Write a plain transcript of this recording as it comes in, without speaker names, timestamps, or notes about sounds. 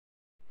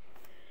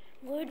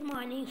Good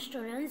morning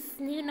students,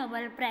 new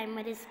Nobel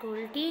primary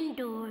school tin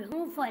tour.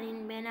 હું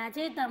ફરીનબેન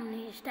આજે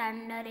તમને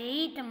સ્ટાન્ડર્ડ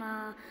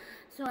 8માં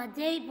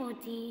સ્વાધ્યાય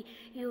પોથી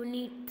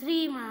યુનિટ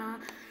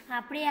 3માં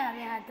આપણે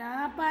આવ્યા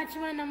હતા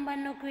 5મા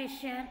નંબરનો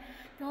ક્વેશ્ચન.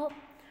 તો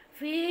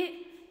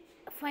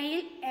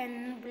fill N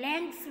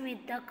blanks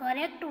with the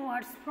correct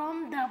words from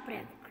the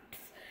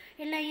brackets.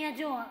 એટલે અહીંયા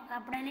જો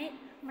આપણને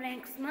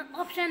બ્લેન્ક્સમાં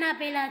ઓપ્શન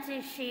આપેલા છે: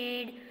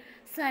 shade,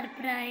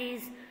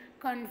 surprise,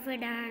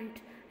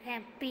 confident,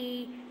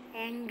 happy,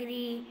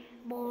 angry,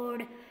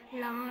 board,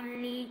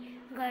 lonely,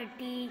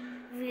 ગટી,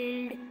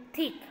 વિલ્ડ,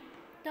 thick.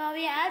 તો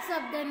હવે આ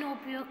શબ્દનો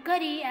ઉપયોગ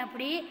કરી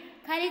આપણે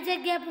ખાલી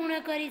જગ્યા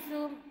પૂર્ણ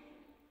કરીશું.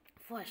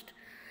 First,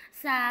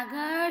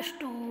 Sagar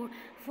stood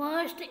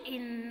first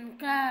in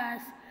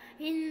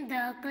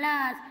the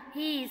class.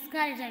 He is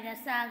ખાલી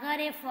જગ્યા. સાગર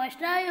એ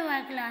ફર્સ્ટ આવ્યો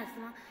આ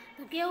ક્લાસમાં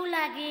તો કેવું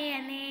લાગે?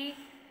 અને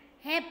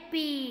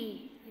હેપી,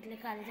 એટલે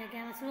ખાલી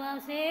જગ્યામાં શું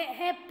આવશે?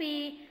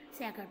 Happy.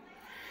 Second,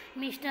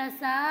 mister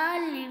Shah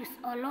leaves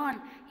alone.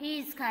 He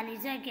is ખાલી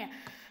જગ્યા.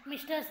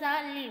 મિસ્ટર શાહ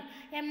લીવ,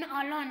 એમને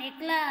અલોન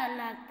એકલા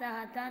લાગતા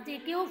હતા, તે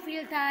કેવું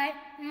ફીલ થાય?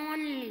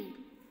 Lonely.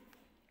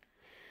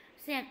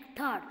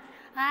 Third,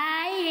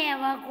 I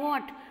have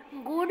got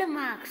good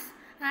marks.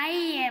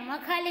 આઈ એમ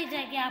ખાલી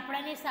જગ્યા.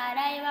 આપણને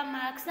સારા એવા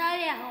માર્ક્સ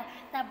આવ્યા હોય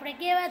તો આપણે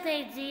કેવા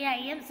થઈ જઈએ?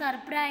 આઈ એમ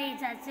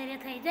સરપ્રાઇઝ, આશ્ચર્ય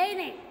થઈ જાય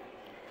ને.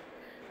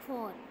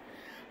 Four,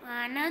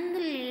 Anand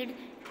lead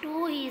to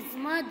his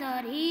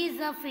mother. He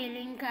is a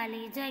feeling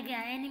ખાલી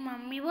જગ્યા. એની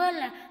મમ્મી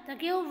બોલે તો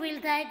કેવું ફીલ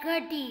થાય?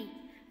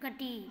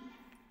 ઘટી.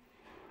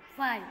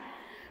 5,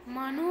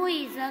 મનુ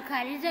ઇઝ અ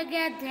ખાલી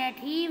જગ્યા that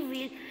he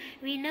will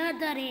win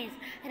the race.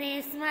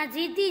 રેસમાં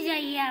જીતી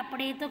જઈએ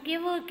આપણે તો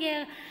કેવું કે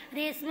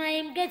રેસમાં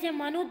એમ કે છે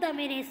મનુ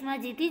તમે રેસમાં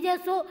જીતી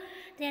જશો?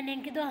 તેને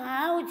એમ કીધું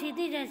હા હું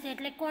જીતી જશે,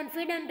 એટલે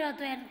કોન્ફિડન્ટ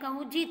હતો. એને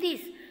કહું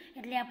જીતીશ,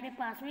 એટલે આપણે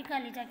પાસમી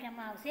ખાલી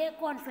જગ્યામાં આવશે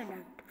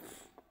કોન્ફિડન્ટ.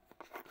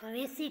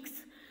 હવે 6,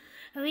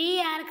 વી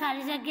આર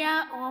ખાલી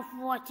જગ્યા ઓફ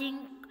વોચિંગ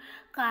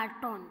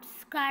કાર્ટૂન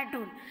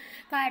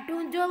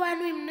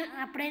જોવાનું એમને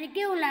આપણને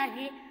કેવું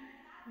લાગે?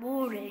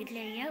 બોર્ડ, એટલે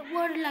અહીંયા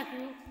બોર્ડ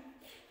લખ્યું.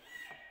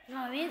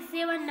 હવે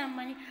 7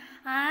 નંબરની,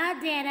 આ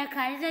ધેર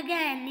ખાલી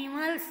જગ્યા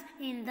એનિમલ્સ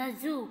ઇન ધ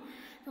ઝૂ.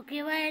 તો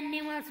કેવા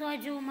એનિમલ્સ હોય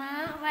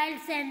ઝૂમાં?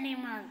 વાઇલ્ડ્સ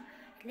એનિમલ,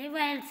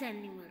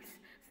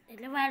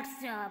 એટલે વાઇલ્ડ્સ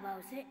જવાબ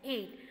આવશે.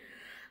 8,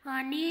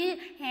 Anil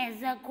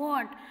has a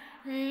got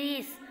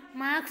police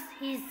marks.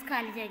 His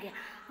ખાલી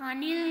જગ્યા.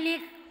 અનિલને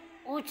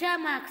ઓછા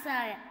માર્ક્સ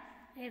આવ્યા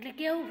એટલે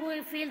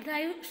કેવું ફીલ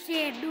થયું?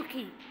 શેડ,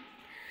 દુઃખી.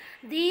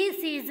 ધીસ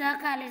ઇઝ અ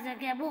ખાલી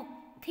જગ્યા book.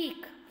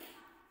 Thick.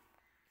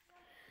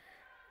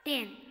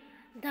 10,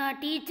 the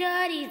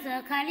teacher is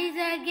a ખાલી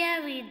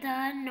જગ્યા with a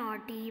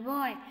naughty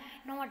boy.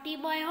 Naughty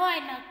boy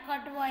હોય,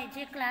 નક્કટ હોય,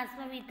 જે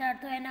ક્લાસમાં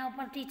વિતાડતો એના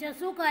ઉપર ટીચર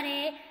શું કરે?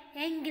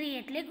 એંગ્રી,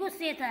 એટલે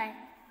ગુસ્સે થાય.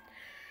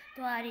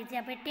 તો આ રીતે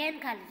આપણે 10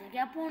 ખાલી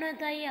જગ્યા પૂર્ણ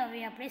થઈ. હવે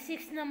આપણે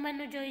 6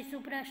 નંબરનું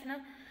જોઈશું પ્રશ્ન.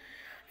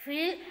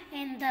 Fill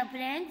in the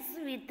blanks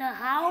with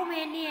how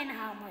many and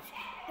how much.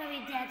 તો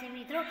વિદ્યાર્થી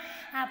મિત્રો,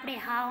 આપણે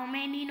હાઉ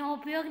મેનીનો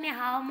ઉપયોગ ને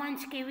હાઉ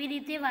મચ કેવી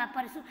રીતે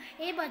વાપરશું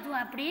એ બધું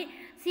આપણે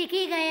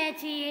શીખી ગયા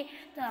છીએ.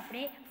 તો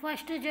આપણે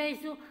ફર્સ્ટ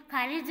જોઈશું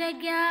ખાલી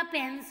જગ્યા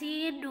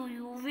પેન્સિલ ડુ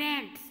યુ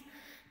વેન્ટ્સ.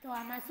 તો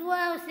આમાં શું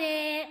આવશે?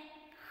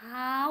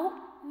 How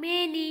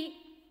many.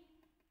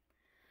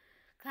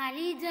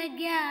 ખાલી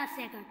જગ્યા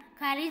સેકન્ડ,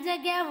 ખાલી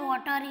જગ્યા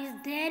water is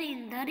there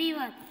in the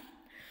river.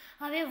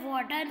 હવે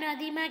વોટર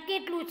નદીમાં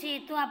કેટલું છે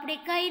તો આપણે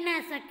કહી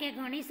ના શકીએ,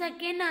 ગણી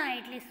શકીએ ના,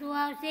 એટલે શું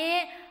આવશે?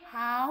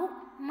 How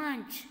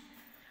much.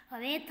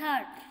 હવે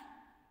થર્ડ,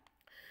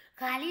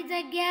 ખાલી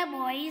જગ્યા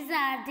boys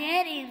are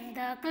there in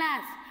the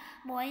class.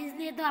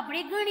 બોયઝને તો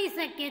આપણે ગણી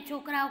શકીએ,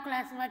 છોકરાઓ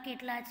ક્લાસમાં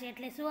કેટલા છે,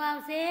 એટલે શું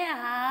આવશે?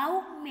 How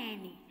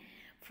many.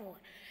 4,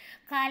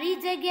 ખાલી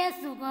જગ્યા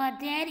sugar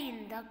there in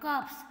the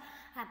cups.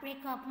 આપણે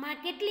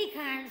કપમાં કેટલી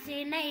ખાંડ છે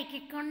એના એક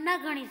કણ ના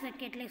ગણી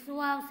શકીએ, એટલે શું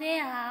આવશે?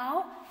 How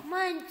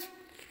much.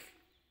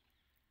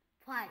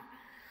 5,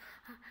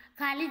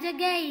 ખાલી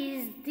જગ્યા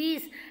is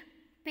this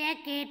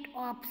packet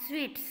of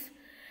sweets.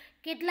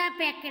 કેટલા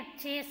પેકેટ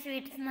છે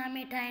સ્વીટ્સના,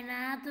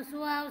 મીઠાઈના? તો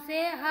શું આવશે?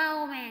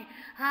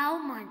 How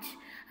much.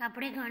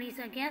 આપણે ગણી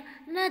શક્યા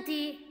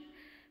નથી,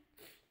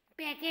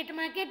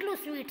 પેકેટમાં કેટલું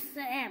સ્વીટ્સ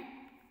છે એમ.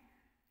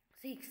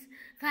 6,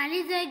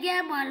 ખાલી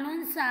જગ્યા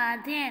બલૂન્સ આર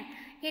ધેર.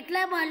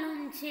 કેટલા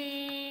બલૂન છે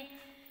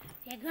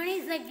એ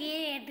ગણી શકીએ,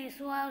 એટલે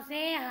શું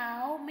આવશે?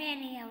 How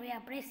many. હવે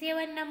આપણે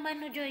 7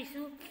 નંબરનું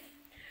જોઈશું.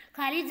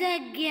 ખાલી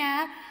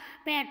જગ્યા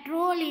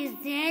petrol is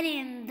there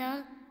in the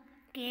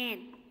can.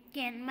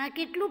 કેનમાં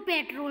કેટલું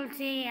પેટ્રોલ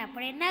છે એ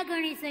આપણે ના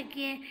ગણી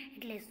શકીએ,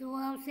 એટલે શું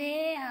આવશે?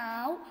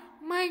 How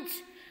much.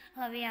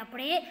 હવે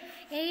આપણે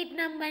 8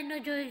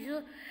 નંબરનું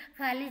જોઈશું.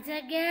 ખાલી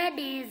જગ્યા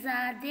days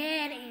are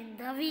there in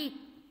the week.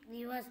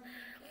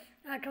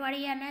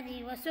 અઠવાડિયાના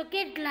દિવસો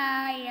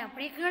કેટલા એ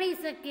આપણે ગણી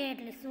શકીએ,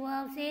 એટલે શું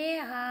આવશે?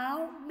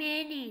 How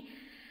many.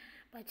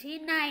 પછી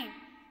 9,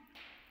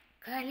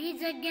 ખાલી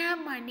જગ્યા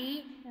મની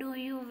ડુ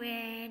યુ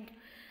વેન્ટ.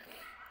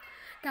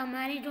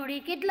 તમારી જોડે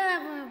કેટલા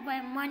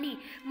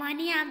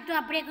મની આમ તો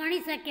આપણે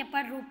ગણી શકીએ,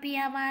 પણ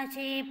રૂપિયામાં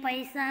છે,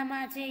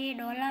 પૈસામાં છે,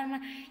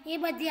 ડોલરમાં, એ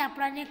બધી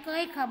આપણને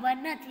કંઈ ખબર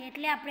નથી,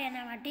 એટલે આપણે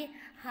એના માટે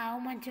હાઉ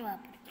મચ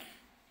વાપરીએ.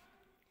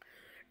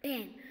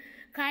 10.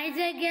 કઈ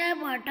જગ્યા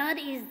butter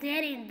is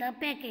there in the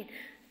packet?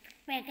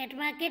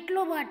 પેકેટમાં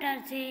કેટલું બટર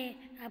છે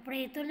આપણે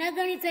એ તો ના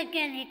ગણી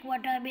શકીએ ને, 1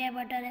 બટર 2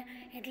 બટર,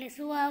 એટલે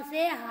શું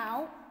આવશે?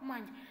 How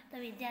much. તો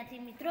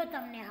વિદ્યાર્થી મિત્રો,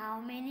 તમને હાઉ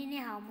મેની ને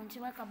હાઉ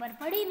મચમાં ખબર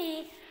પડી ને?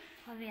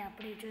 હવે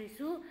આપણે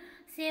જોઈશું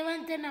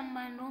 7th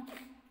નંબરનું.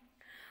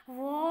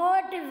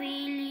 What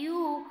will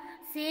you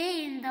say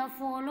in the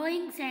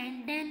following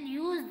sentence?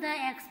 Use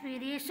the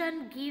એક્સપિરેશન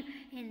give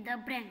in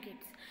the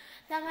brackets.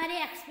 તમારે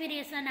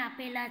એક્સપિરેશન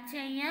આપેલા છે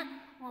અહીંયા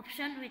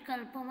ઓપ્શન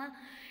વિકલ્પોમાં,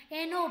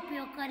 એનો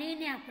ઉપયોગ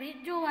કરીને આપણે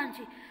જોવાનું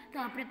છે. તો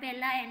આપણે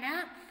પહેલાં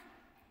એના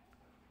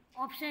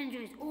ઓપ્શન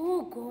જોઈશું.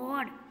 ઓ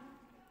God,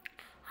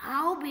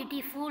 how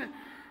beautiful,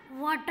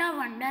 what a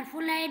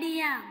wonderful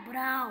idea,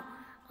 બ્રાવ,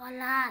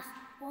 અલાસ,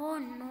 oh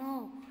no,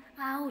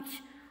 ouch,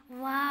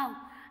 wow,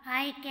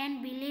 I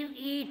can't believe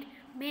it,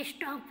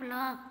 best of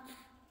luck,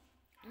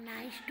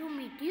 nice to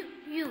meet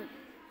you.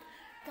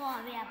 તો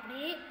હવે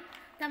આપણે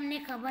તમને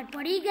ખબર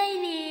પડી ગઈ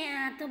ને?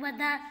 આ તો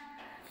બધા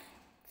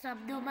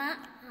શબ્દોમાં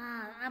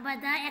આ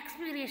બધા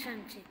એક્સપ્રેશન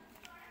છે.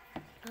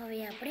 હવે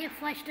આપણે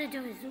ફર્સ્ટ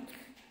જોઈશું.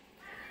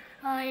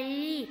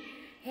 Ali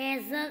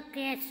has a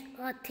catch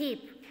a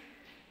thief.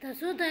 તો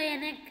શું થયું?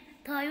 એને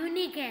થયું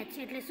નહીં કેચ,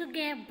 એટલે શું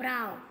કહે?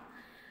 બ્રાવ.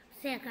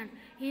 Second,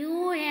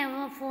 you have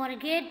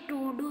forget to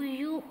do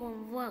you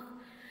homework.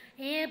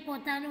 એ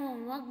પોતાનું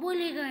હોમવર્ક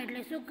ભૂલી ગયો,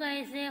 એટલે શું કહે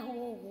છે? હો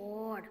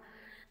God.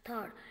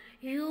 Third,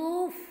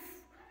 you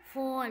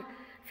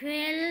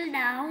fell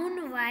down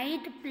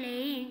white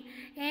playing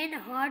and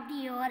hurt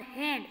your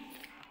hand.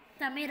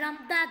 તમે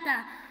રમતા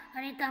હતા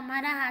અને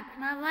તમારા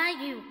હાથમાં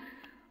વાગ્યું,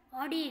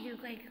 અડી ગયું,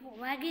 કંઈક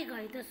વાગી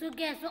ગયું, તો શું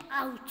કહેશો?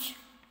 આઉચ.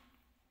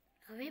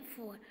 હવે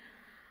 4,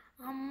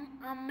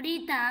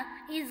 Amrita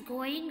is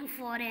going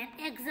for N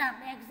exam.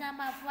 Exam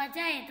આપવા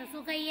જાય તો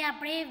શું કહીએ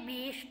આપણે?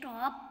 Best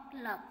of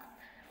luck.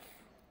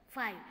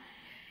 5,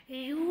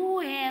 you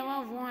have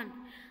won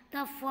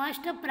the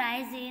first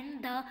prize in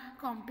the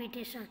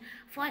competition.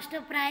 First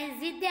prize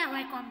જીત્યા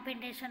હોય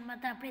કોમ્પિટિશનમાં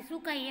તો આપણે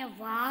શું કહીએ?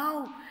 વાવ,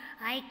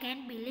 આઈ કેન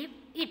બિલીવ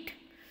ઇટ.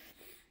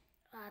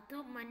 આ તો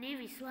મને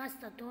વિશ્વાસ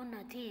થતો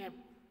નથી એમ.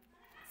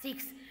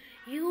 6,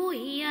 you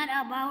hear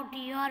about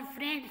your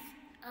friends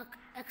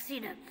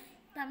accident.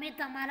 તમે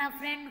તમારા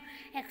ફ્રેન્ડ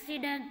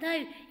એક્સિડન્ટ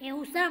થયું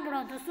એવું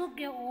સાંભળો તો શું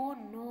કહો? ઓ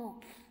નો.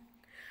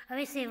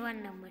 હવે 7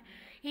 number.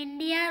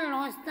 India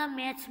loss the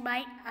match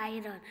by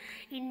iron.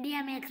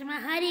 India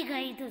મેચમાં હારી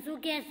ગઈ તો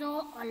શું કહેશો?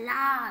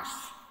 અલાસ.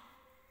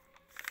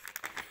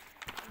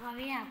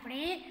 હવે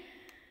આપણે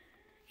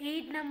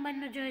 8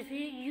 નંબરનું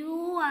જોઈશું. You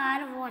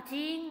are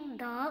watching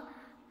the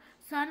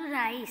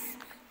sunrise.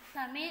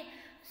 તમે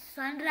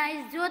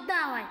સનરાઈઝ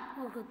જોતા હોય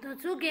તો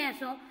શું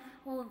કહેશો?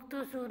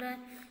 ઉગતો સૂરજ.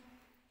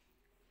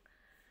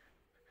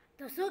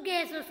 તો શું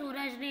કહેશો?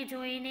 સૂરજને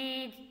જોઈને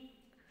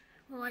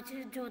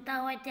જોતા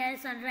હોય ત્યારે,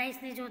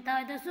 સનરાઈઝને જોતા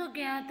હોય તો શું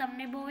કહેવાય?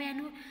 તમને બહુ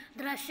એનું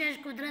દ્રશ્ય,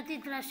 કુદરતી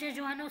દ્રશ્ય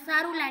જોવાનું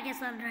સારું લાગે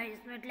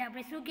સનરાઈઝનું, એટલે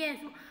આપણે શું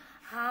કહેશું?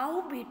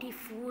 How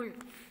beautiful.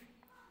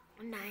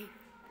 9,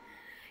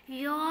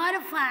 your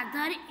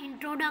father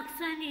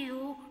introduction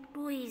you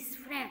to his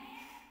friend.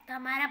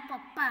 તમારા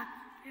પપ્પા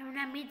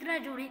એમના મિત્ર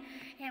જોડે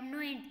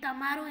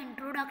તમારું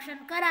ઇન્ટ્રોડક્શન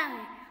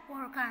કરાવે,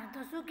 ઓળખાણ, તો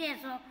શું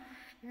કહેશો?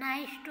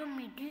 Nice to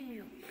meet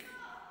you.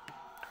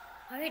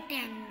 હવે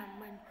 10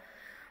 number.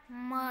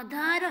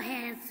 Mother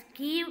has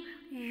give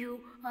you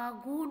a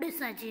good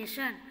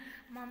suggestion.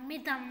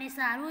 Mummy તમને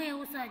સારું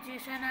એવું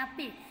સજેશન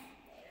આપે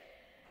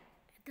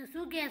તો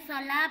શું કહેશો?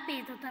 સલાહ આપે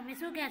તો તમે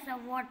શું કહેશો?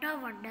 What a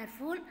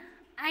wonderful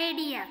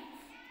idea.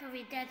 તો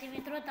વિદ્યાર્થી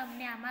મિત્રો,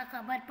 તમને આમાં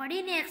ખબર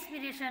પડી ને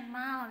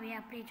એક્સપ્રેશનમાં? હવે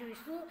આપણે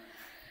જોઈશું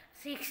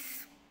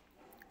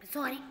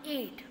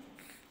 8.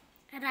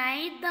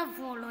 Write the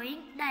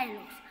following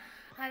dialogues.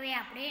 હવે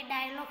આપણે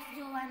ડાયલોગ્સ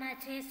જોવાના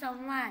છે,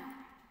 સંવાદ.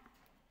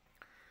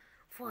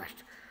 First,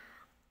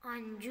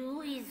 Anju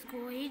is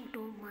going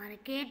to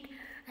market.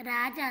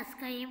 Raj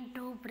ask him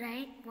to buy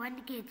 1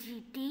 kg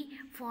tea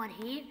for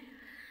him.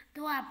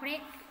 તો આપણે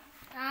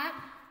આ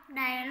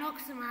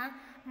ડાયલોગ્સમાં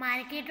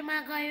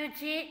માર્કેટમાં ગયો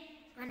છે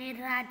અને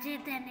રાજે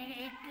તેને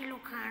 1 કિલો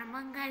ખાંડ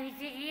મંગાવી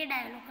છે, એ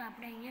ડાયલોગ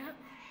આપણે અહીંયા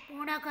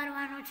પૂર્ણ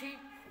કરવાનો છે.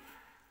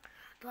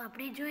 તો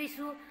આપણે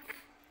જોઈશું.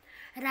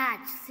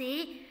 રાજ સે,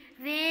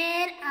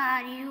 where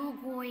are you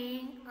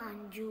going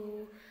Anju.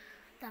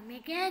 તમે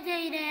ક્યાં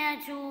જઈ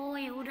રહ્યા છો?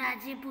 એવું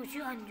રાજે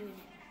પૂછ્યું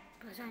અંજુને.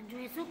 પછી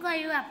અંજુએ શું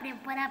કહ્યું? આપણે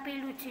ઉપર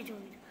આપેલું છે,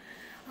 જોયું.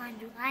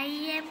 અંજુ,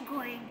 આઈ am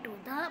going to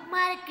the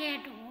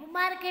market. હું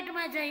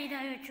માર્કેટમાં જઈ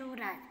રહ્યો છું.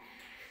 રાજ,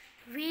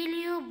 will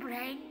you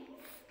bring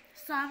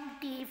some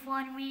T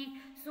for me.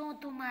 શું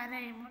તું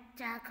મારા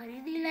ચા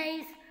ખરીદી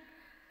લઈશ?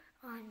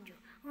 Anju,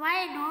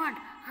 why not,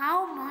 how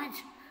much.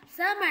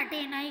 શા માટે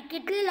નહીં?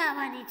 કેટલી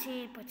લાવવાની છે?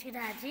 પછી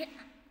રાજે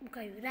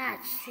કહ્યું.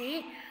 રાજ છે,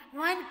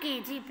 1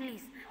 kg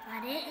પ્લીઝ.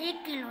 મારે 1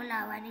 કિલો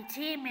લાવવાની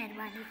છે,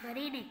 મહેરબાની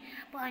કરીને.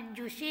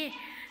 અંજુ છે,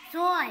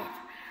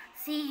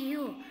 સી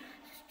યુ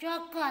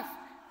ચોક્કસ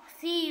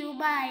સી યુ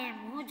બાય એમ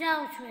હું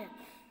જાઉં છું એમ.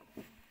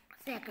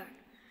 Second,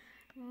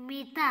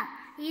 Meeta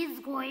is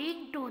going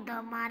to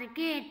the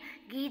market.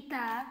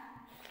 Gita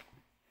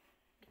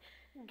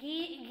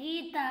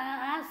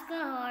ask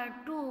her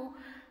to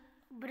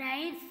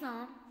buy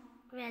some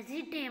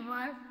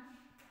vegetable,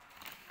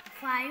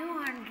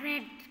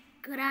 500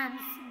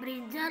 grams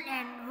brinjal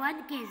and 1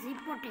 kg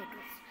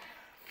potatoes.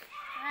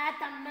 આ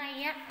તમને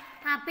અહીંયા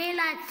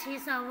આપેલા જ છે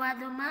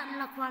સંવાદોમાં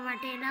લખવા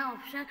માટેના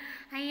ઓપ્શન.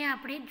 અહીંયા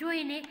આપણે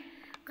જોઈને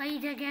કઈ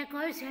જગ્યાએ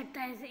કયો સેટ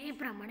થાય છે એ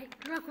પ્રમાણે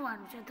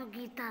લખવાનું છે. તો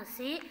ગીતા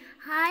સે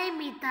હાય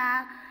Meeta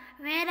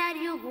where are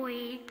you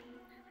going.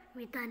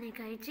 મીતાને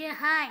કહે છે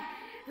હાય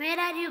વેર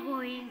આર યુ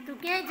ગોઈંગ, તું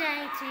ક્યાં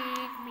જાય છે?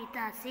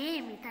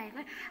 મીતાએ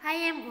કહે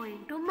આઈ એમ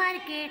ગોઈંગ ટુ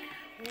માર્કેટ,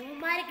 હું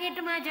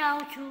માર્કેટમાં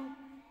જાઉં છું.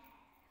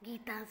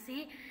 ગીતા સે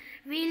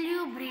will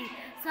you bring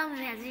some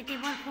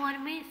vegetable for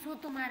me, શું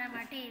તું મારા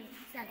માટે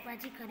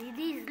શાકભાજી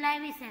ખરીદીશ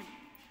લાવીશ એમ.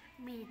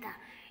 Meeta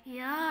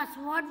yes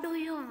what do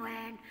you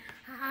went,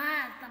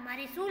 હા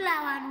તમારે શું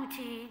લાવવાનું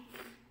છે?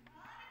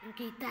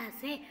 ગીતા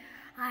સે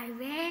I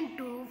went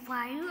to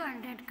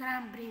 500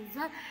 gram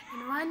brinjal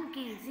and 1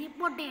 kg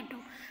potato,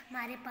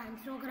 મારે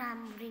 500 ગ્રામ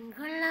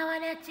રીંગણ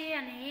લાવવાના છે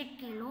અને 1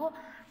 કિલો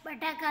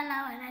બટાકા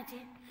લાવવાના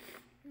છે.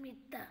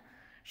 મિતા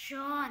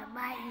શ્યોર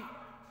બાય,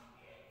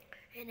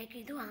 એને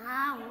કીધું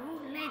હા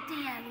હું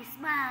લેતી આવીશ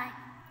બાય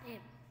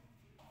એમ.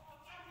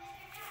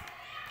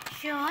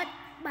 શ્યોર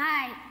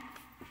બાય,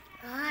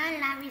 હા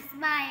લાવીશ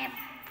બાય એમ.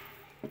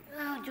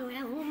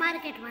 જોઈએ હું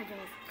માર્કેટમાં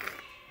જઉં છું.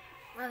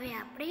 હવે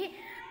આપણે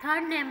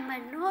 3rd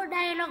નંબરનો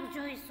ડાયલોગ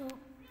જોઈશું.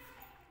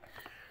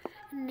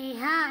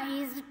 Neha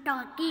is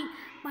taking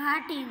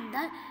part in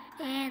the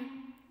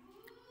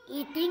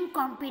eating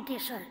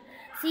competition.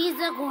 She is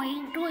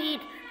going to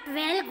eat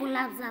 12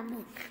 ગુલાબ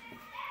જાંબુ.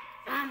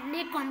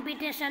 આમને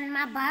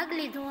કોમ્પિટિશનમાં ભાગ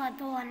લીધો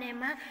હતો અને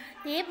એમાં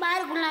તે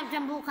 12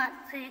 ગુલાબજાંબુ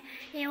ખાશે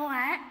એવો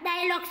આ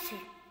ડાયલોગ છે.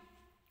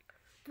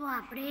 તો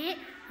આપણે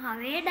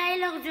હવે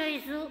ડાયલોગ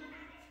જોઈશું.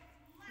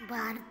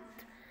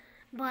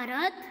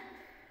 ભરત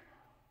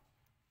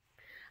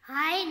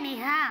હાય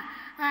Neha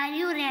are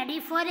you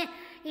ready for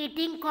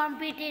eating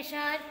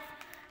competition.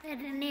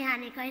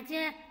 નેહાને કહે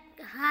છે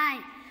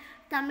હાય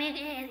તમે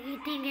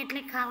ઇટિંગ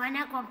એટલે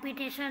ખાવાના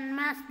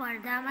કોમ્પિટિશનમાં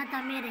સ્પર્ધામાં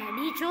તમે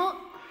રેડી છો?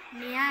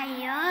 નેહા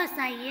યસ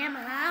આઈ એમ,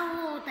 હા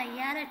હું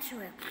તૈયાર જ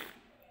છું.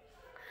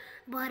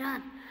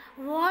 ભરત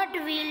what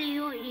will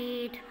you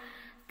it,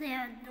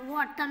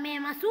 vote તમે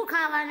એમાં શું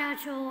ખાવાના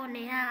છો?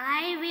 નેહા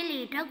આઈ વિલ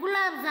ઇટ અ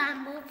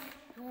ગુલાબજાંબુ,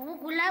 હું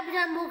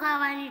ગુલાબજાંબુ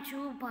ખાવાની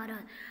છું.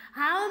 ભરત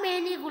how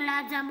many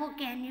gulab jamun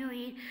can you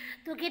it,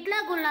 તો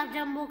કેટલા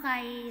ગુલાબજાંબુ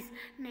ખાઈશ?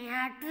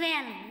 નેહા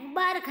 12, હું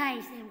 12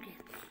 ખાઈશ એમ કે.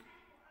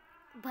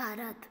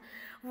 Bharat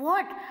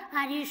what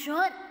are you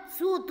sure,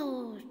 શું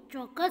તું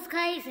ચોક્કસ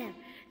ખાઈશ એમ?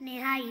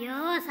 Neha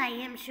yes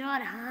I am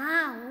sure,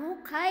 હા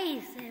હું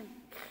ખાઈશ એમ.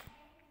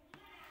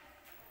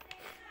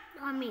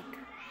 Amit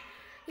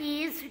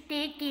is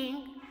taking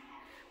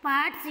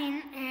parts in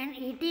an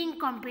eating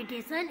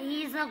competition. He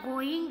is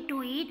going to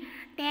eat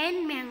 10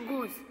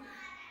 mangoes.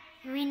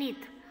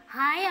 Vineet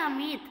hi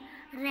Amit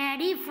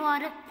ready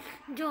for,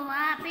 જો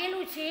આ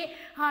આપેલું છે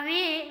હવે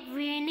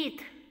વિનીત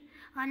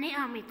અને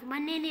અમિત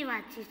બંનેની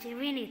વાતચીત છે.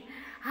 વિનીત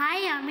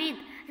હાય Amit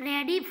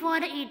ready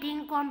for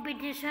eating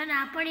competition,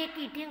 આ પણ એક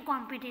ઇટિંગ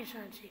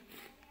કોમ્પિટિશન છે.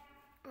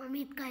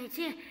 અમિત કહે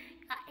છે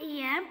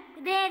આઈ એમ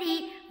રેડી,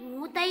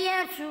 હું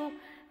તૈયાર છું.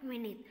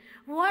 વિનીત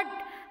વોટ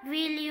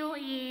વિલ યુ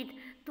ઇટ,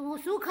 તું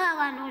શું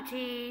ખાવાનું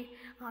છે?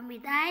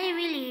 Amit I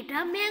will it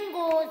a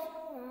mangoes,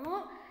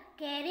 હું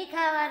કેરી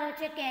ખાવાનો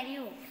છે,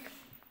 કેરીઓ.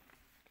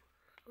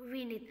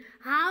 વિનીત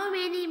how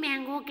many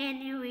mango can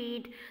you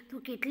it,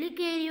 તું કેટલી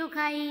કેરીઓ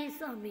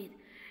ખાઈશ? અમિત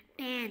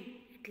 10,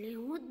 એટલે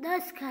હું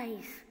 10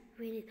 ખાઈશ.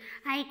 વિનીત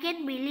I can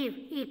believe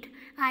it,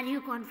 are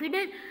you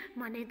confident,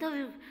 મને તો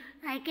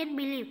આઈ કેન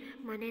બિલીવ,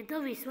 મને તો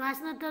વિશ્વાસ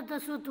નહોતો, તો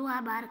શું તું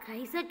આ 12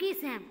 ખાઈ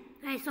શકીશ એમ?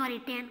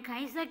 10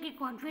 ખાઈ શકી,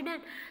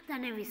 કોન્ફિડન્ટ,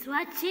 તને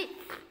વિશ્વાસ છે?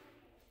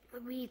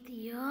 Amit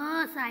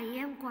yes I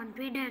M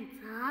confident,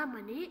 હા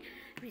મને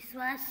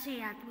વિશ્વાસ છે,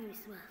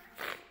 આત્મવિશ્વાસ.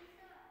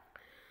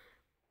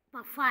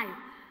 5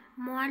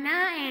 Mona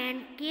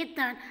and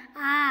Ketan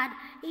are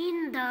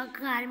in the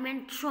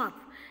garment shop.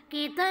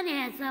 Ketan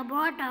has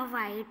bought a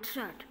white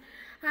shirt.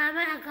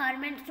 આમાં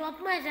ગાર્મેન્ટ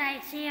શોપમાં જાય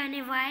છે અને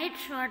વ્હાઇટ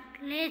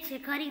શર્ટ લે છે,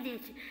 ખરીદે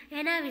છે,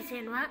 એના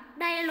વિશેનો આ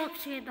ડાયલોગ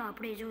છે. તો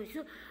આપણે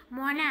જોઈશું.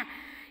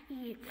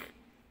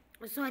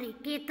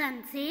 કેતન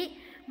સે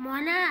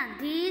મોના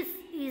this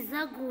is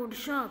a good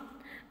shop.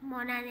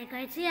 મોનાને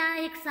કહે છે આ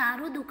એક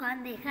સારું દુકાન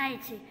દેખાય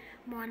છે.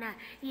 મોના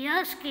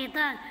yes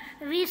Ketan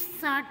which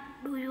shirt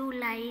do you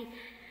like.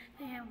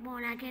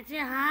 મોના કહે છે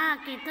હા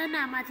કેતન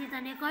આમાંથી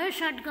તને કયો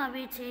શર્ટ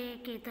ગમે છે?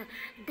 Ketan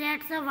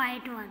that's a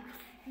white one,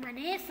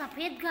 મને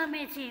સફેદ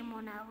ગમે છે.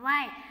 મોના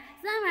વાય,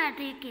 શા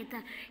માટે?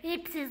 Ketan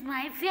it's is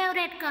my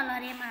favourite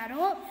colour, એ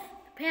મારો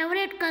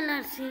ફેવરેટ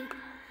કલર છે.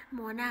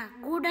 મોના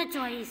ગુડ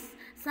ચોઇસ,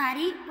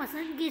 સારી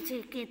પસંદગી છે.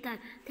 કેતન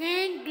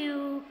થેન્ક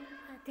યુ,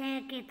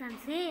 કેતન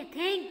સે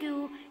થેન્ક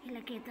યુ,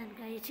 એટલે કેતન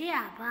કહે છે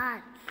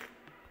આભાર.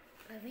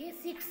 હવે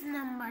 6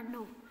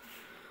 નંબરનો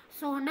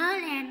Sonal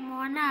and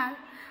મોનાલ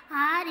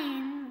are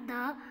in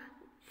the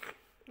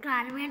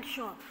garment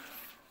shop.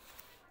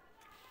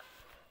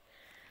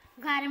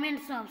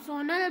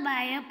 Sonal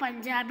by a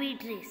Punjabi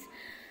dress.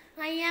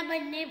 અહીંયા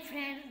બંને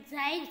ફ્રેન્ડ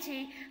જાય છે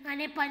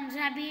અને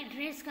પંજાબી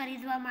ડ્રેસ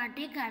ખરીદવા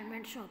માટે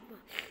garment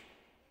શોપમાં.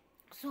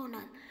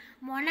 Sonal,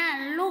 Mona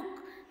look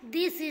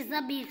this is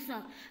a big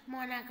shop.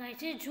 મોના કહે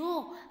છે જો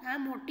આ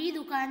મોટી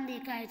દુકાન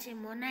દેખાય છે.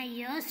 મોના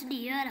યસ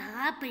ડિયર,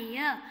 હા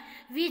પ્રિય.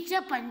 Which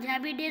a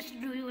Punjabi dress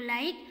do you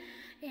like.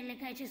 એટલે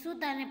કહે છે શું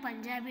તને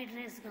પંજાબી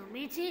ડ્રેસ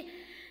ગમે છે.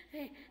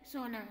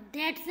 સોના,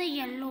 ધેટ્સ અ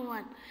યલો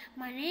વન.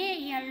 મને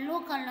યલો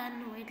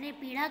કલરનું એટલે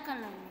પીળા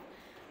કલરનું.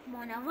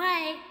 મોના,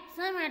 વાય,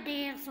 શા માટે.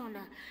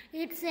 સોના,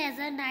 it's has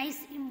a nice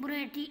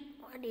embroidery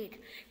on it.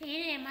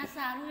 એમાં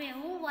સારું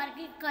એવું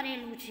વર્કિંગ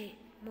કરેલું છે.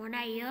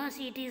 મોના, yes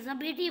it is a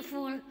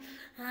beautiful.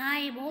 હા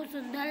એ બહુ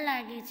સુંદર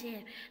લાગે છે.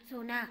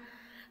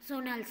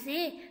 સોનલ સે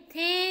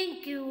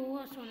થેન્ક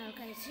યુ. સોનલ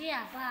કહે છે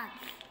આભાર.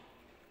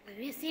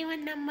 હવે 7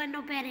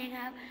 નંબરનો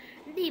paragraph.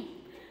 Deep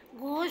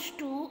goes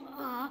to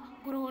a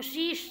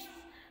grocery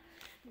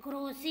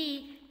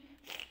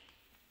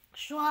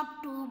shop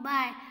to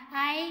buy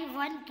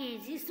 1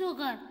 kg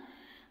sugar.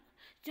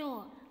 જો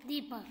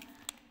દીપક,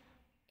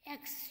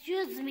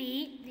 એક્સક્યુઝ મી.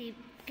 દીપ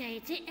કહે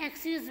છે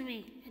એક્સક્યુઝ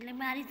મી એટલે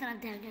મારી તરફ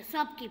ધ્યાન છે.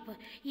 Shopkeeper,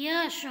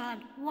 yes shown,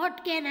 what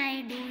can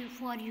I do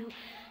for you.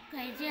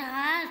 કહે છે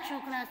હા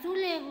છોકરા શું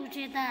લેવું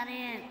છે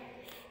તારે.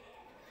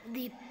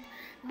 દીપ,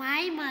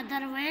 my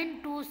mother went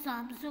to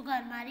some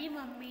sugar. મારી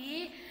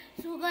મમ્મીએ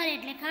સુગર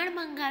એટલે ખાંડ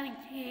મંગાવી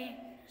છે.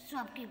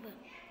 Shopkeeper,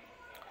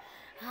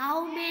 how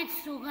match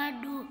sugar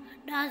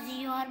does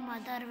your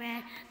mother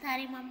vent.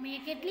 તારી મમ્મીએ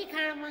કેટલી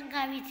ખાંડ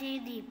મંગાવી છે.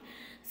 દીપ,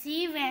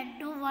 C went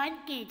to 1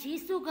 kg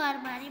sugar.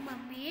 મારી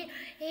મમ્મીએ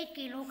 1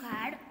 કિલો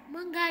ખાંડ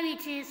મંગાવી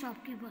છે.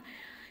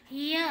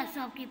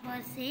 શોપકીપર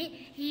સે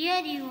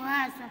હિયર યુ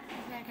આર.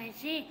 શોપકીપર કહે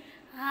છે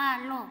હા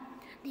લો.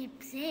 દીપ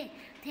સે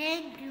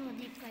થેન્ક યુ.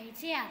 દીપ કહે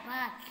છે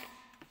આભાર.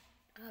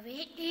 હવે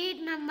 8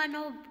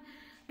 નંબરનો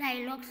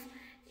dialogues.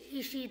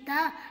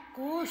 Ishita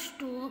goes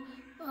to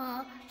a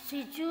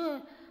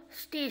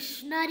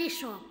stationery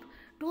shop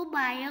to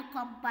buy a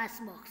compass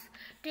box.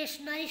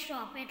 Stationery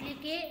shop એટલે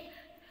કે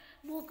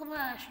બુક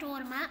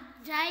સ્ટોરમાં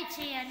જાય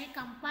છે અને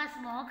કંપાસ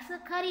બોક્સ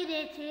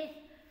ખરીદે છે.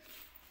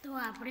 તો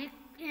આપણે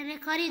એને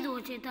ખરીદવો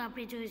છે તો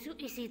આપણે જોઈશું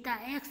ઈશિતા,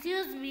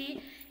 એક્સક્યુઝ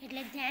મી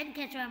એટલે ધ્યાન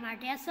ખેંચવા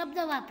માટે આ શબ્દ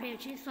વાપર્યો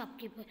છે.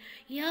 Shopkeeper,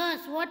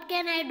 yes what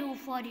can I do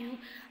for you.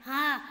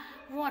 હા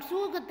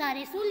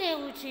તારે શું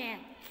લેવું છે.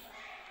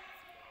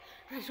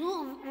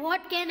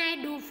 What can I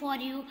do for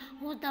you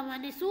હું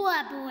તમને શું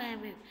આપું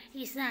એમ.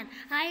 ઈશાન,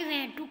 I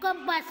went to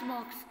compass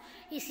box.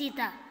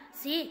 Ishita,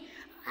 C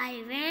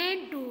I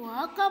went to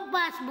a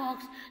compass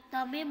box.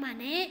 તમે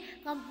મને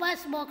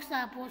કંપાસ બોક્સ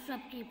આપો.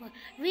 શોપકીપર,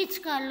 વિચ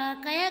કલર,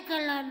 કયા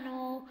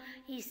કલરનો.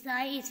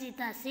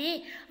 ઈશિતા સે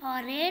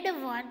અ રેડ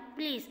વન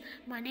પ્લીઝ.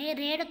 મને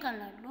રેડ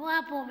કલરનો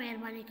આપો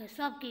મહેરબાની કરી.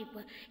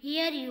 શોપકીપર,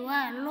 હિયર યુ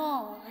આર લો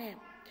એમ.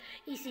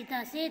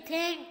 ઈશિતા સે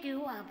થેન્ક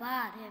યુ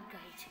આભાર એમ કહે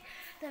છે.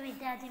 તો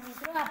વિદ્યાર્થી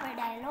મિત્રો આપણે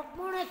ડાયલોગ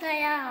પૂર્ણ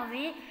થયા.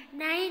 હવે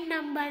 9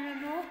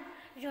 નંબરનો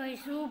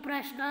જોઈશું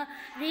પ્રશ્ન.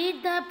 Read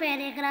the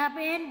paragraph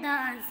and the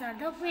answer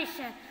the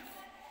question.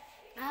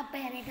 આ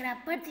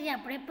પેરેગ્રાફ પરથી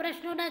આપણે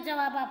પ્રશ્નોના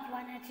જવાબ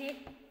આપવાના છે.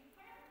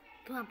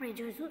 તો આપણે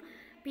જોઈશું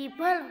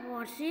people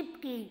worship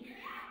king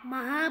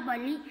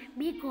Mahabali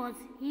because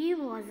he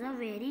was a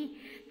very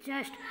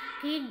just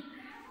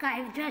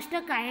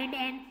a kind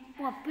and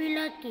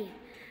popular king.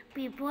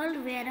 People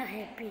were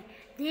happy.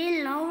 They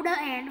loved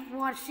and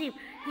worshipped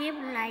him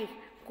like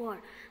God.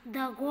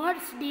 The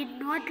gods did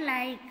not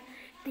like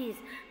this.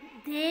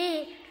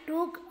 They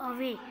took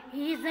away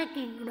his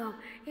kingdom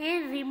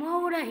and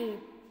removed him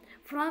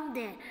from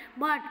there.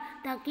 But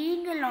the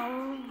king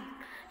loved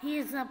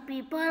his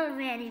people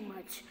very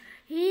much.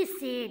 He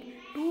said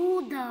to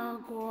the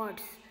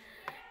gods,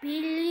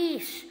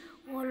 please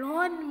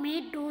allow me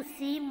to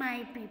see my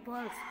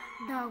peoples.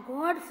 The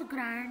gods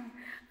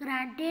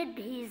granted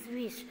his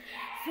wish.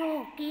 So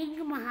King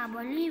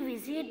Mahabali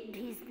visited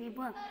his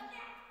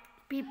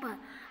people.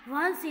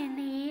 Once in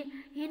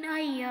a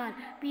year,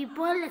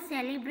 people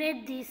celebrate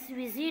this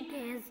visit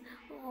as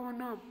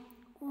Onam.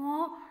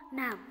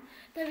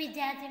 તો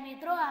વિદ્યાર્થી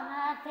મિત્રો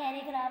આમાં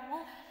પેરેગ્રાફમાં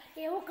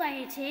એવું કહે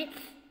છે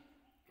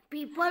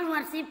people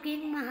worship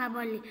king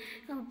મહાબલી.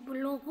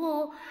 લોકો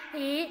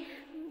એ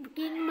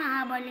king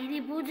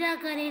મહાબલીની પૂજા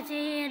કરે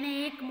છે અને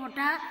એક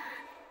મોટા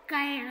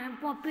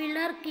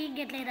પોપ્યુલર કિંગ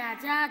એટલે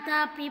રાજા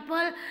હતા.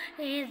 પીપલ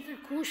એ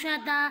ખુશ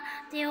હતા.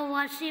 તેઓ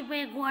વર્શિપ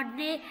એ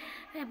ગોડને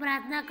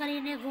પ્રાર્થના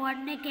કરીને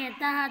ગોડને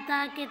કહેતા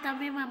હતા કે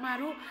તમે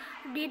અમારું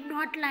ડીડ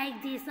નોટ લાઇક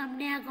ધીસ.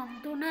 અમને આ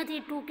ગમતું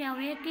નથી. ટુ કે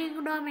હવે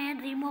કિંગડમ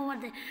એન્ડ રિમૂવ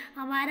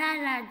અમારા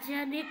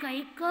રાજ્યને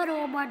કંઈક કરો.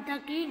 But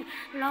the king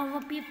love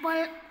people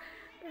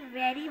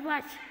very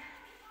much.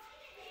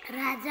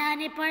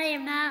 રાજાને પણ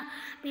એમના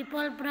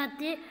પીપલ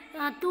પ્રત્યે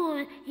હતું.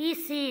 He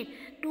said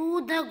to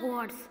the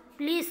gods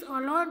please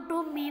alone to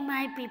me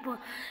my people.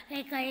 એ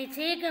કહે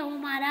છે કે હું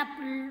મારા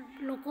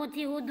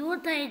લોકોથી હું દૂર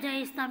થઈ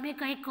જઈશ, તમે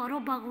કંઈક કરો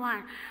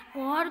ભગવાન.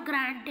 ગોડ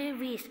ગ્રાન્ટેડ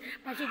વિશ.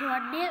 પછી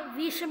ગોડને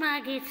વિશ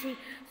માગે છે.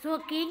 સો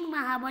કિંગ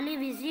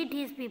મહાબલી વિઝિટ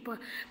હિઝ પીપલ.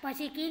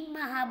 પછી કિંગ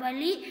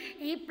મહાબલી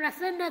એ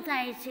પ્રસન્ન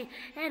થાય છે.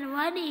 And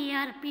 1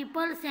 year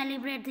people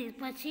celebrate this.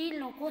 પછી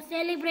લોકો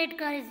સેલિબ્રેટ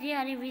કરે છે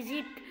અને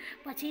વિઝિટ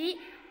પછી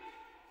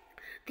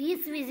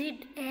ધીસ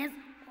વિઝિટ એઝ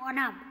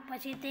ઓનમ.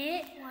 પછી તે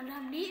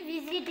ઓનમની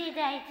વિઝિટ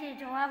જાય છે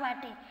જોવા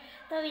માટે.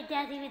 તો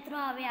વિદ્યાર્થી મિત્રો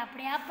હવે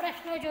આપણે આ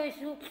પ્રશ્નો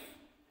જોઈશું.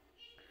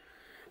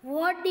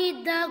 What did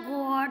the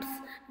gods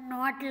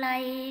not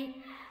like.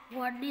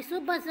 ગોડને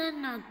શું પસંદ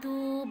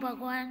નહોતું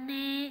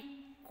ભગવાનને,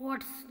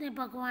 ગોડ્સને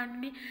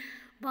ભગવાનોને.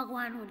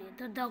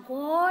 તો the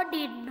God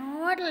did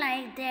not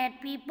like that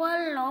people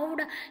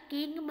loved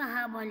king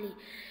મહાબલી.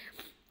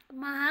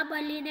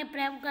 મહાબલીને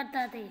પ્રેમ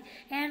કરતા હતા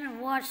and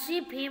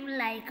worship him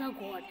like a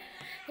God.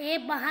 એ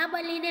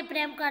મહાબલીને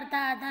પ્રેમ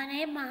કરતા હતા અને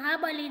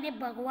મહાબલીને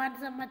ભગવાન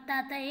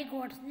સમજતા હતા. એ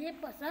ગોડ્સને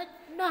પસંદ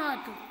ન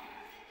હતું.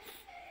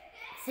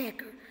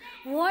 Second,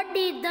 what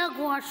did the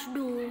gods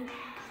do.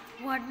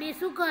 ગોડને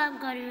શું કામ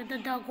કર્યું? તો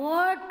ધ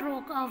ગોડ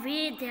ટોક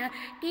અવે the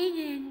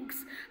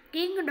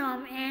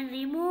Kingdom and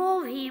remove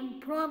him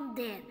from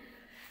there.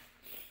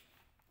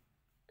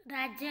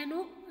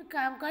 રાજ્યનું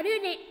કામ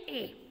કર્યું ને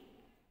એ.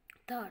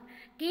 થર્ડ,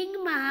 કિંગ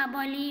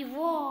મહાબલી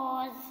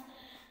વોઝ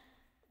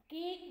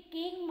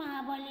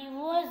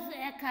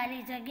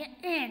ખાલી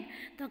જગ્યા એન્ડ.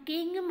 તો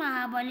king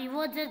Mahabali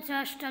was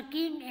just a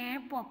king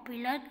and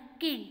popular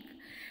king.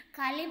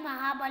 ખાલી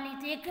મહાબલી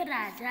તો એક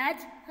રાજા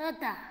જ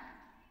હતા.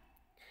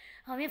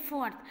 હવે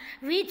fourth,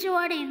 which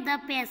word in the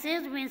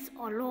passage means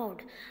અલોડ.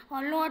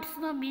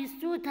 અલોડ્સનો means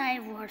શું થાય?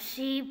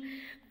 Worship,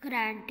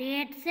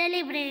 granted,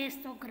 celebrate.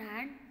 તો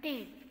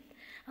ગ્રાન્ટેડ.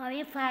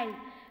 હવે 5,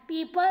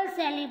 people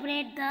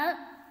celebrate the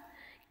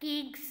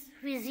king's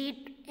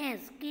visit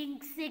as.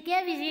 કિંગ્સે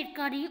ક્યાં વિઝિટ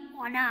કરી?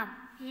 ઓનમ.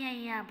 એ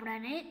અહીંયા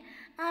આપણાને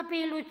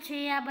આપેલું છે.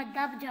 આ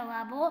બધા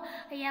જવાબો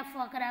અહીંયા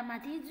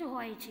ફકરામાંથી જ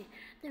હોય છે.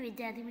 તો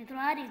વિદ્યાર્થી મિત્રો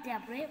આ રીતે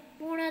આપણે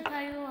પૂર્ણ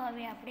થયું.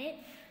 હવે આપણે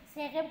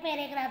સેકન્ડ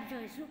પેરેગ્રાફ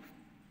જોઈશું.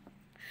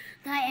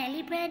 The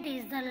elephant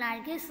is the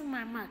largest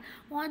mammal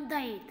on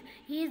the earth.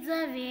 His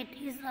weight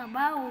is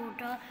about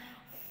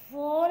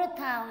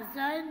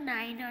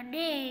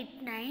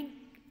 4,989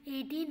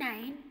 kg.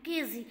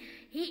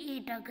 He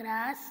eats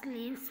grass,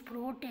 leaves,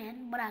 fruit and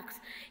barks.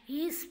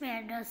 He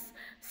spends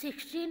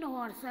 16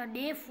 hours a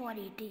day for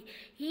eating.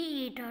 He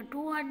eats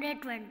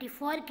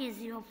 224 kg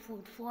of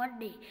food per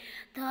day.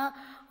 The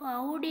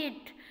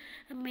adult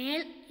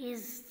male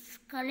is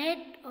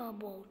called a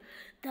bull.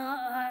 The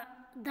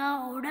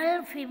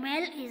adult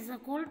female is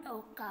called a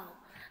cow.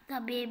 The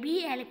baby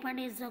elephant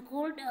is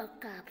called a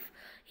calf.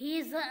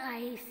 His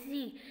eyes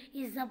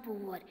is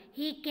poor.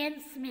 He can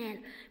smell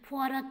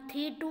for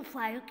 3 to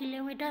 5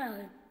 kilometers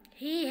away.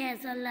 He has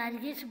the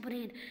largest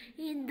brain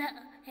in the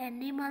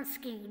animals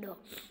kingdom.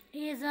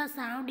 His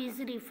sound is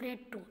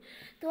different too.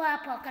 તો આ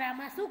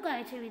ફકરામાં શું કહે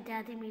છે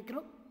વિદ્યાર્થી મિત્રો?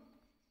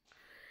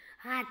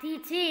 હાથી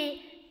છે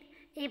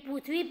એ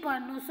પૃથ્વી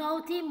પરનું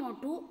સૌથી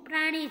મોટું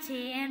પ્રાણી છે.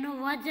 એનું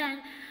વજન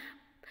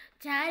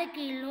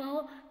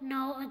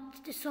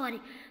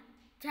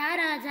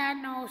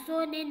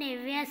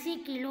 4,989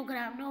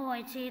 કિલોગ્રામનો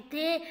હોય છે.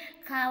 તે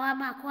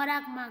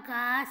ખોરાકમાં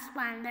ઘાસ,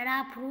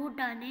 પાંદડા, ફ્રૂટ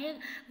અને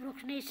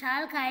વૃક્ષની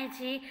છાલ ખાય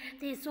છે.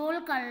 તે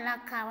 16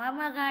 કલાક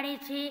ખાવામાં ગાળે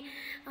છે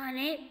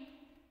અને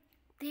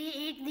તે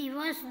એક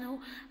દિવસનું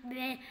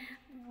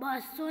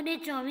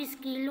 224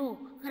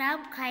 કિલોગ્રામ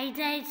ખાઈ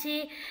જાય છે.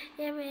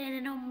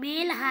 એનો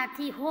મેલ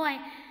હાથી હોય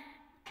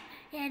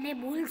એને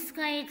બુલ્સ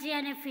કહે છે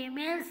અને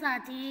ફિમેલ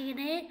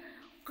હાથીને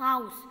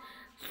કાઉસ.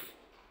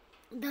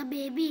 ધ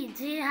બેબી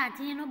જે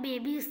હાથીનો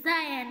બેબીઝ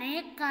થાય એને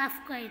કાફ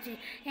કહે છે.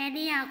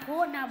 એની આંખો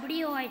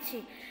નબળી હોય છે.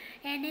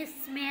 એને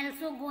સ્મેલ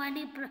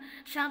સૂંઘવાની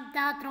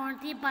ક્ષમતા 3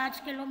 થી 5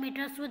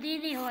 કિલોમીટર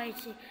સુધીની હોય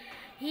છે.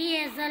 He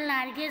has the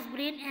largest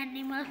brain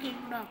animal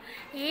Kingdom.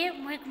 એ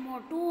એક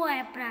મોટું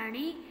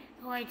પ્રાણી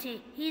હોય છે.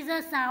 His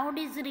sound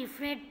is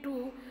referred two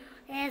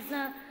as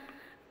a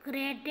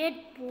created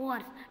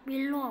pores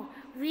below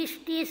which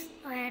is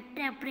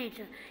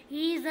temperature.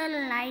 His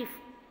life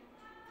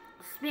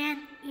span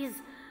is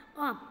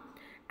up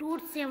to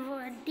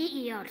 70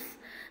 years.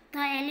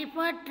 The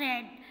elephant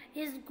trend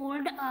is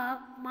called a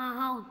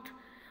mahout.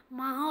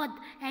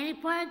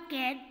 Elephant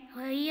can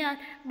hear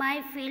by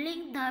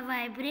feeling the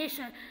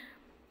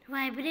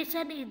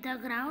vibration in the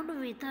ground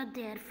with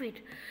their feet.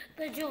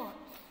 તો જો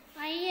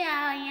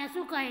અહીંયા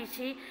શું કહે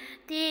છે?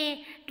 તે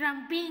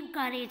ટ્રમ્પિંગ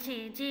કરે છે.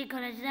 જે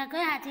ગરજના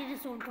કઈ હાથીની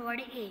સૂંઢ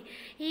વડે એ.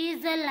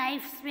 Is a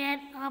life span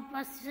of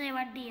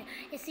 70 years.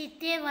 એ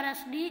 70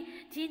 વર્ષની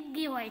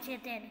જિંદગી હોય છે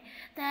તેને.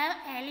 The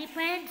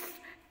elephants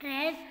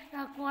train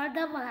cold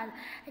the Mahal.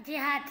 જે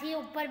હાથી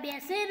ઉપર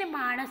બેસે ને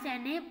માણસ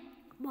એને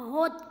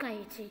મહોત કહે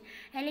છે.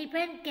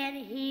 Elephant can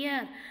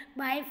here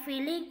by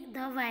feeling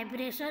the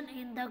vibration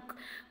in the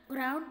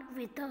ground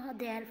with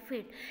their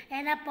fit.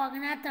 એના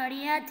પગના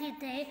તળિયાથી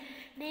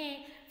તેને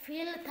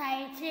ફીલ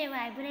થાય છે,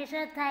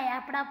 વાઇબ્રેશન થાય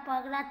આપણા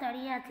પગના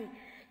તળિયાથી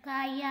કે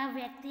અહીંયા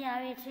વ્યક્તિ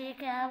આવે છે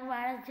કે આ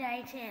માણસ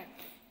જાય છે,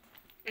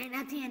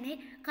 એનાથી એને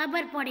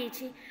ખબર પડે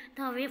છે.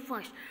 તો હવે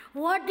first,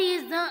 what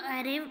is the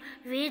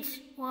average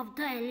of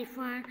the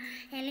elephant?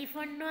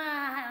 એલિફન્ટનો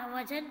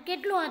વજન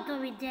કેટલું હતું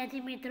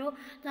વિદ્યાર્થી મિત્રો?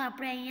 તો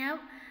આપણે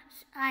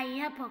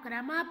અહીંયા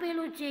ફકરામાં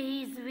આપેલું છે,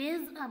 હિઝ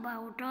વેઝ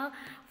અબાઉટ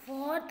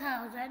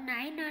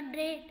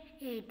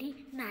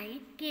 4989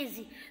 kg.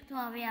 તો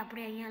હવે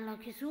આપણે અહીંયા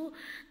લખીશું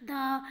the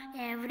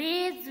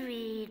average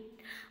wet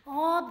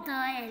of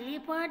the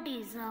elephant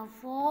is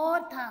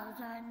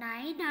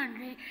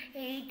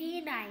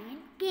 4989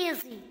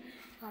 kg.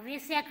 હવે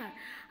second,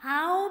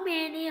 how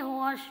many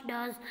horse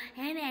does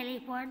an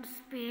elephant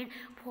spend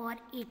four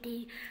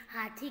eating?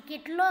 હાથી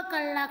કેટલો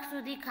કલાક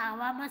સુધી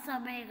ખાવામાં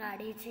સમય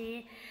કાઢે છે?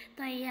 તો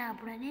અહીંયા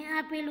આપણને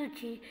આપેલું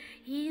છે,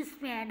 હી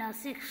spend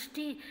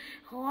 60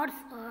 horse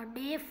a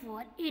day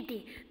four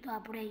eating. તો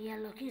આપણે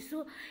અહીંયા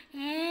લખીશું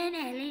an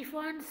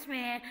elephant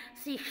spend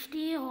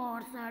 60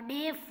 horse a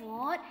day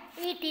four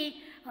eating.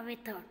 હવે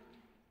third,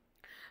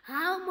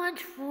 how much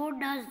food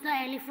does the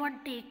elephant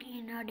tech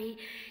in a day?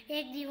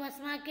 એક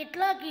દિવસમાં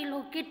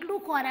કેટલું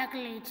ખોરાક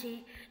લે છે?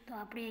 તો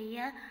આપણે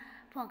અહીંયા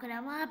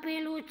ફકરામાં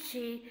આપેલું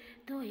છે,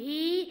 તો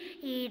હી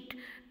ઈટ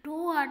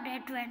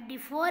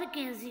 224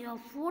 kg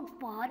of food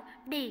per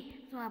day.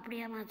 તો આપણે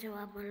આમાં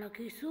જવાબમાં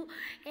લખીશું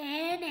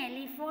an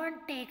elephant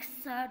tax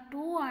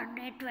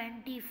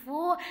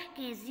 224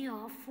 kg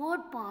of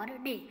food per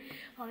day.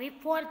 હવે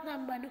ફોર્થ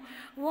નંબરનું,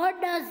 what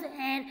does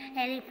an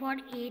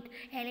elephant it?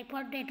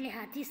 Elephant એટલે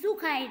હાથી શું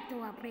ખાય? તો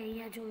આપણે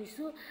અહીંયા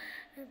જોઈશું,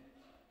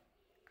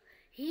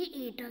 હી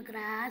ઈટ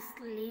grass,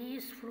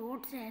 leaves,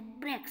 fruits and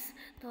breaks.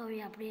 તો હવે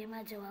આપણે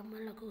એમાં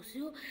જવાબમાં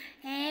લખીશું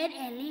N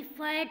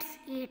elephants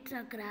its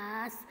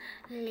grass,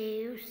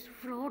 leaves,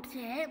 fruits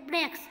and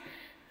breaks.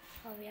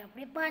 હવે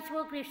આપણે પાંચમો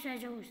ક્વેશ્ચન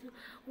જોઈશું,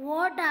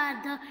 what are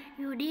the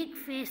unique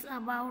face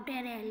about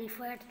an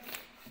elephant?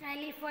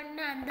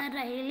 એલિફન્ટના અંદર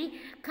રહેલી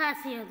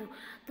ખાસિયતો.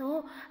 તો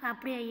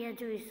આપણે અહીંયા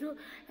જોઈશું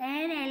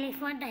an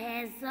elephant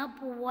has a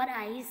poor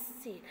ice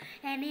છે,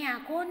 એની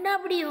આંખો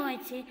નબળી હોય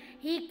છે.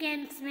 He can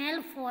smell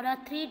four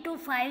 3 to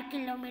 5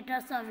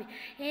 kilometres અવે,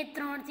 એ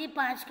 3 થી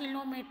 5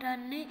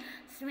 કિલોમીટરની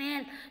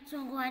સ્મેલ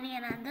સૂંઘવાની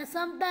એના અંદર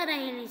ક્ષમતા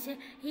રહેલી છે.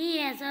 He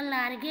has a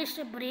લાર્ગેસ્ટ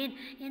brain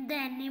in the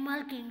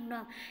animal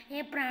Kingdom, એ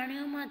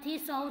પ્રાણીઓમાંથી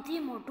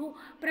સૌથી મોટું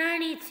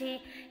પ્રાણી છે.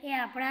 એ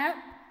આપણા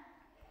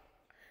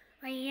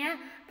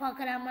અહીંયા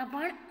ફકરામાં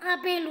પણ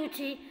આપેલું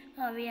છે.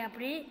 હવે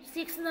આપણે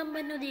 6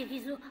 નંબરનું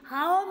દેખીશું,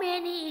 how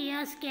many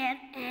years can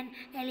an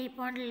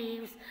elephant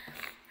leaves?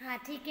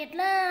 હાથી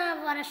કેટલા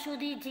વર્ષ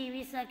સુધી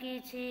જીવી શકે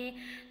છે?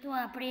 તો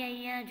આપણે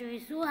અહીંયા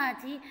જોઈશું,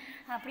 હાથી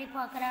આપણે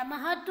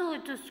ફકરામાં હતું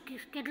તો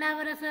કેટલા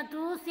વર્ષ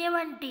હતું?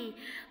 70.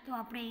 તો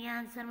આપણે અહીંયા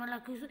આન્સરમાં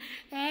લખીશું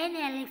an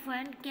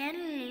elephant can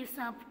leaves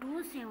up to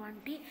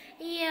 70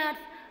 years.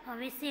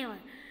 હવે 7,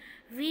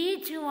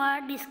 which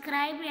word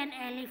describe an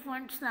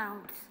elephant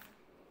sounds?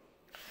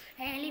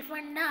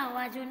 એલિફન્ટના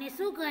અવાજોને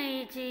શું કહે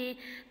છે?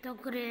 તો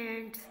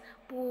ગ્રેન્ટ્સ,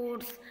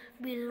 પોટ્સ,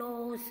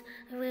 બિલોસ,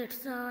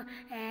 વિટ્સર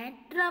એન્ડ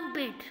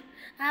ટ્રમ્પેટ.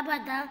 આ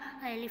બધા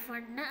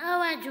એલિફન્ટના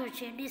અવાજો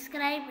છે.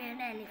 Describe an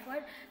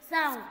elephant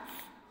sound.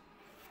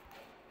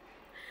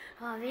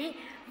 હવે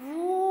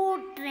વુ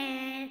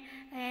ટ્રેન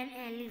એન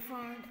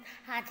એલિફન્ટ?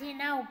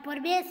 હાથીના ઉપર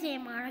બેસે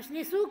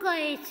માણસને શું કહે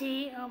છે?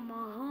 અ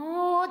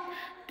મહોત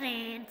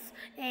ટ્રેન્સ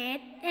એન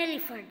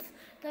એલિફન્ટ્સ.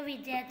 તો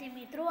વિદ્યાર્થી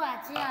મિત્રો,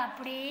 આજે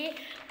આપણે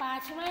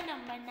 5મા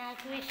નંબરના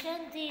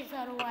ક્વેશ્ચનથી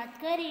શરૂઆત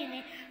કરીને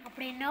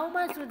આપણે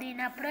 9મા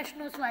સુધીના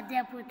પ્રશ્નો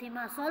સ્વાધ્યાય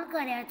પોથીમાં સોલ્વ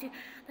કર્યા છે.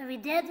 તો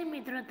વિદ્યાર્થી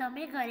મિત્રો,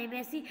 તમે ઘરે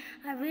બેસી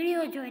આ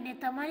વિડીયો જોઈને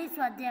તમારી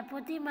સ્વાધ્યાય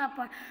પોથીમાં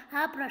પણ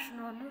આ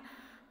પ્રશ્નોનો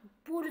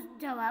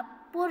જવાબ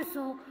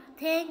પૂરશો.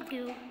 Thank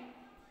you.